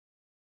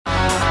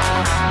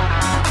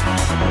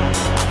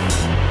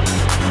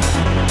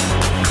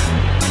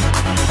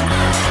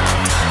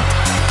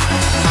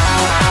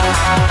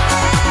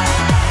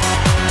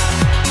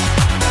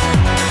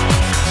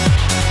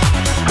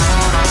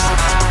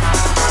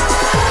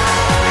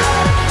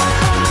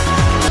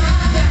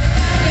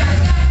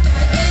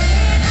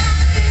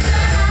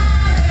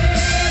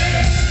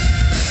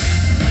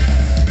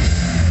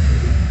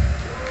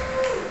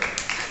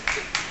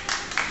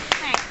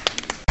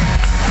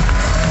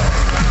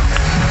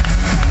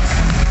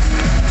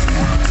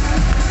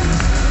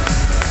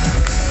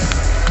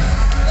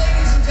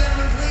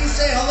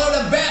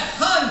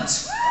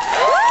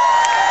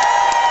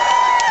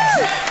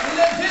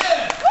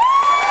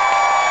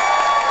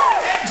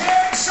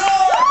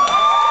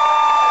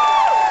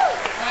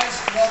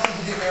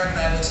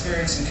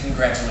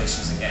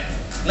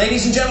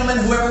Ladies and gentlemen,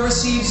 whoever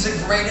receives the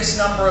greatest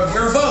number of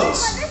your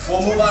votes will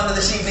move on to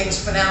this evening's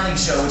finale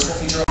show, which will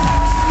feature... Beth,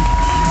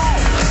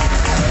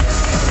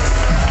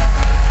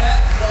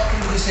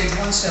 welcome to the stage.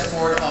 One step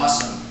forward.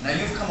 Awesome. Now,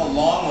 you've come a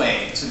long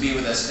way to be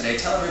with us today.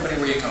 Tell everybody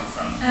where you come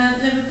from.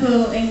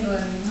 Liverpool,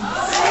 England. Thank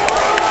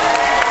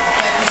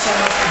you so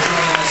much for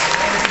joining us.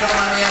 And if you don't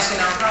mind me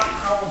asking now,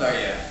 how old are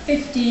you?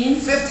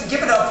 15. 15. Give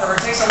it up for her.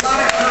 It takes a lot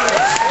of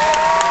courage.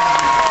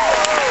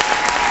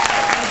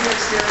 How's your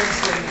experience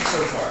been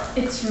so far?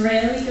 It's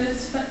really good,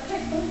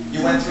 spectacular.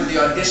 You went through the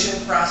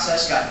audition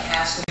process, got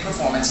cast in the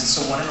performance, and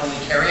so one and only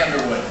Carrie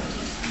Underwood.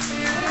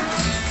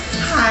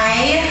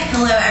 Hi.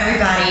 Hello,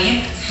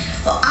 everybody.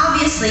 Well,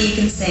 obviously you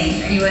can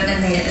sing, or you wouldn't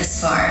have made it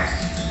this far.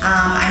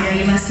 I know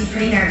you must be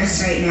pretty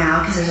nervous right now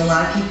because there's a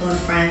lot of people in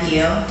front of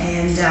you,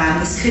 and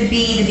this could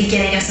be the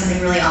beginning of something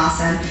really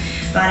awesome.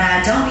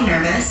 But don't be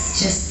nervous.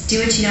 Just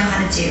do what you know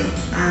how to do.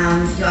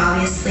 You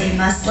obviously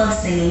must love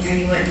singing, or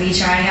you wouldn't be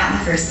trying out in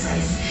the first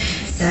place.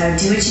 So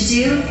do what you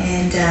do,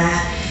 and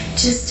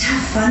just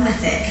have fun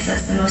with it, because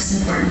that's the most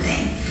important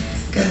thing.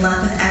 Good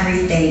luck with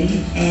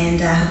everything, and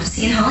hope to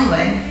see you in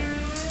Hollywood.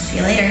 See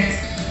you later.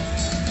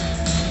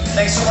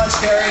 Thanks so much,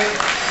 Carrie.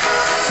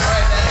 All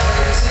right, Beth,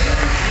 ready to sing?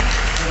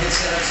 We'll get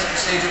set up center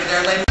stage over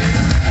there, ladies.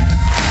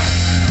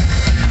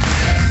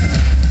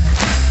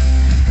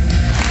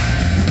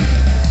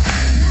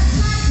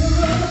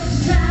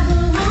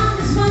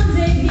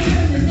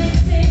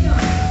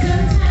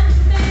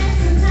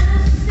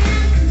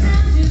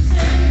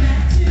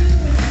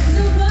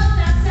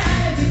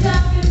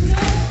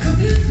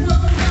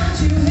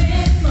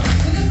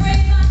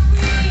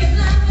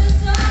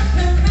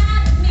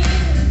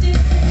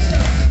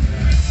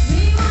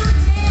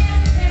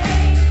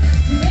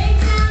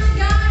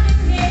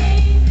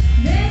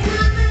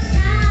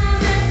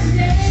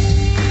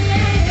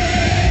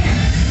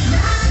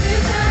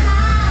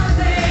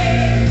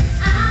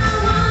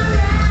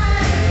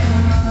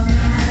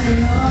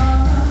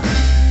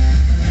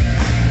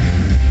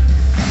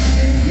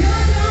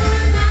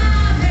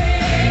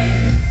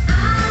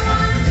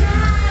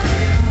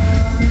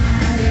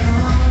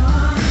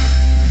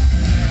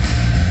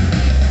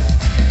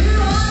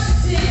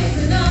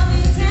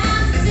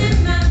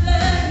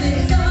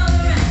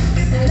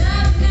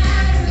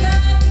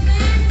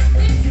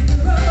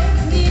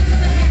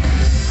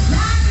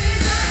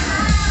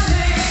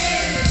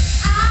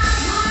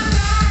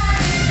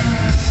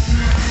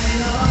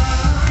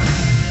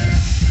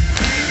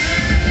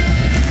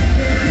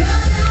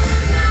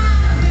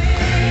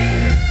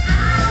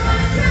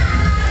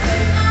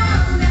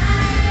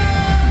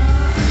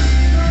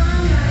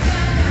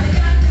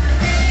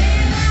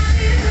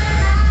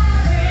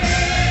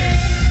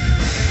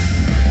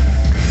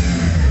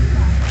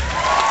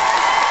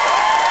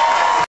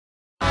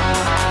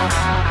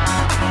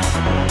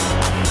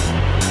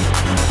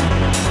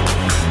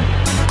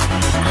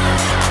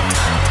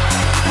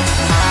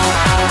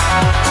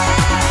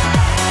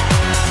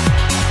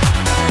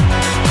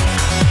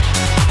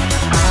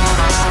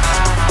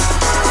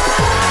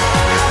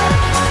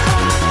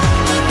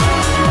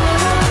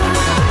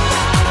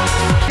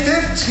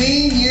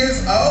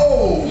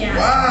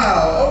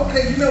 Wow.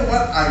 Okay, you know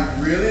what? I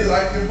really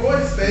like your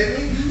voice,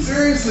 baby.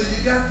 Seriously,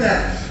 you got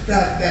that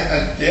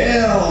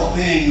Adele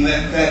thing,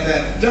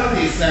 that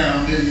Duffy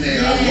sound in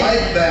there. I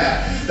like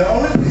that. The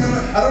only thing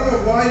I don't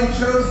know why you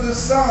chose this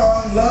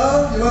song.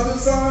 Love? You love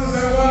this song? Is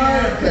that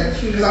why? Okay.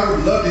 Because I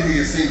would love to hear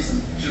you sing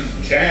some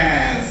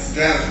jazz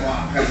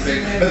rock kind of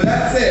thing. But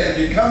that said, if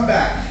you come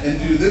back and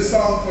do this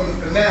song for the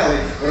finale,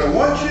 what I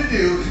want you to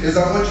do is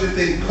I want you to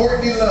think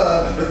Courtney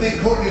Love, but think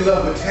Courtney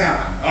Love with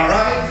talent, all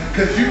right?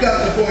 Because you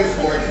got the voice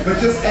for it, but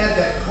just add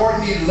that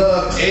Courtney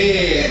Love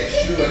edge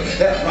to it,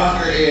 that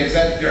rocker edge,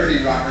 that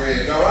dirty rocker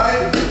edge, all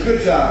right?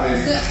 Good job, baby.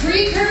 Is that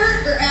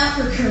pre-Kurt or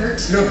after Kurt?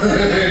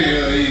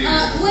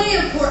 Play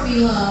of Courtney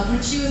Love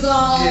when she was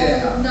all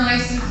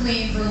nice and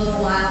clean for a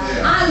little while.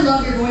 Yeah. I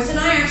love your voice, and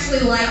I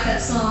actually like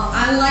that song.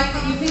 I like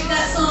that you picked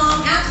that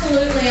song.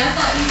 Absolutely. I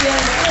thought you did a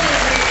really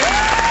great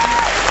job.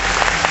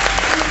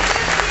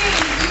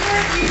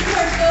 You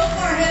are so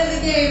far ahead of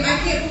the game. I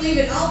can't believe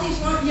it. All these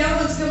young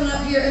ones coming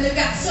up here, and they've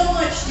got so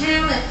much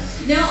talent.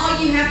 Now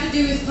all you have to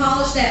do is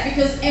polish that,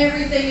 because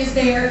everything is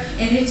there,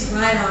 and it's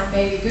right on,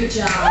 baby. Good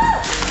job.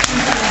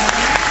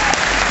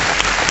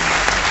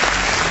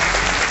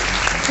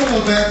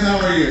 Hello, Beth. How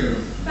are you?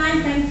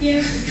 Fine, thank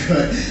you.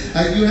 Good.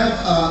 You have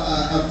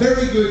a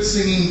very good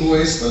singing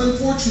voice, but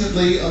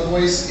unfortunately, a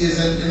voice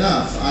isn't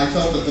enough. I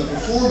felt that the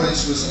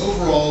performance was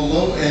overall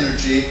low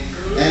energy,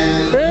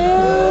 and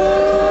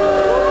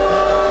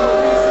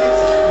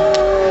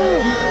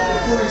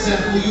for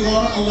example, you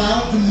are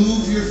allowed to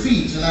move your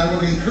feet, and I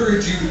would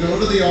encourage you to go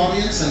to the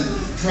audience and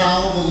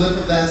trowel the lip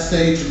of that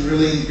stage and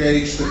really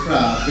engage the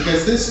crowd,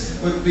 because this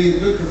would be a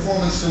good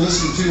performance to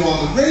listen to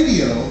on the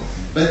radio.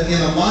 But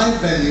in a live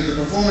venue, the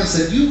performance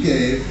that you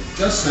gave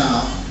just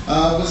now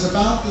was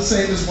about the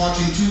same as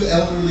watching two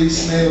elderly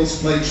snails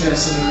play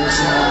chess in a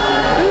nursing home.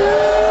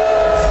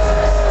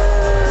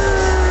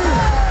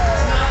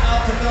 It's not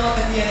out to Philip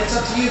in the end. It's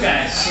up to you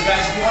guys. So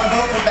guys, if you want to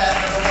vote for Beth,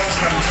 number 1,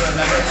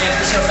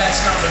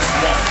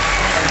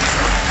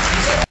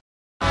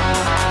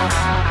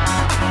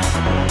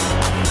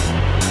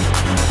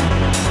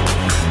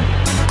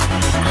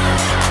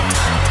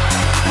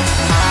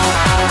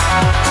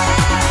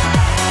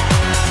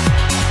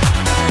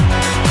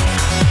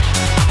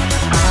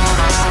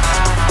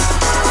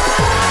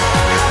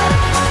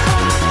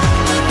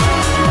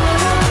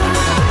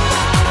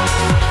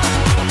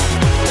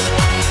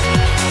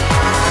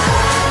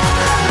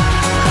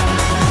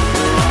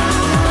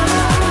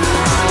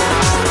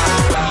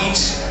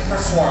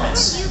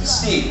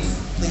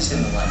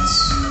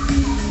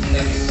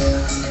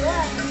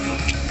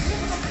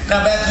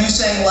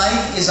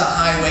 life is a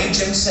highway.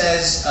 Jim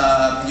says,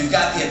 you've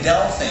got the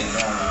Adele thing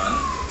going on.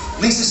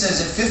 Lisa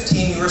says, at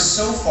 15, you were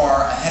so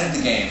far ahead of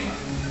the game.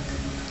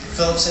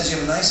 Philip says, you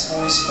have a nice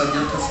voice, but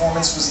your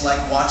performance was like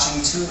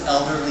watching two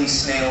elderly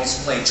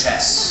snails play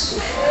chess.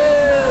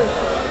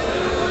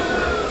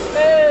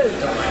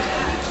 Don't mind.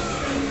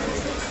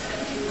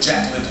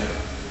 Jack Ledoux.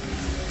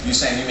 You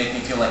saying you make me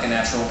feel like a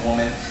natural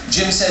woman.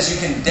 Jim says you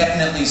can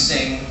definitely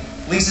sing.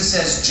 Lisa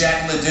says,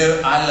 Jack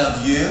Ledoux, I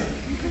love you.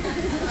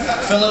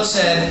 Philip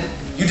said,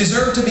 you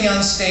deserve to be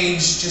on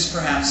stage, just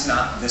perhaps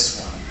not this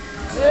one.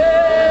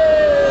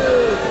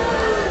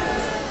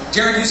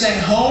 Jared, you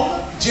saying home?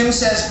 Jim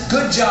says,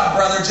 good job,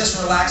 brother, just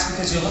relax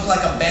because you look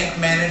like a bank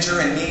manager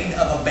in need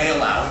of a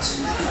bailout.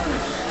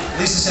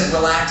 Lisa said,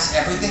 relax,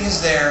 everything is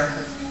there.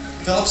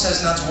 Philip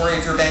says not to worry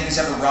if your bank is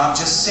ever robbed,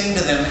 just sing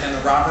to them and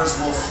the robbers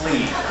will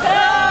flee.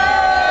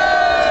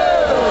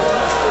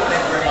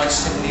 Thank you very much,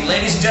 Tiffany.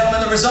 Ladies and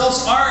gentlemen, the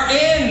results are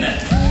in!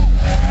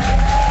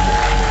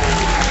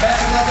 Beth,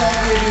 all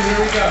three of you, here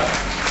we go.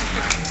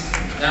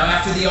 Now,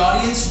 after the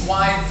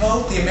audience-wide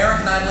vote, the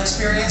American Idol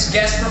Experience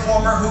guest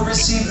performer who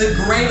received the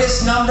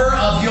greatest number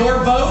of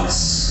your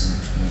votes,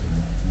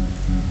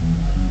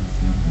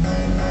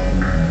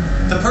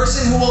 the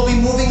person who will be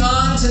moving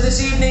on to this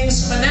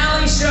evening's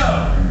finale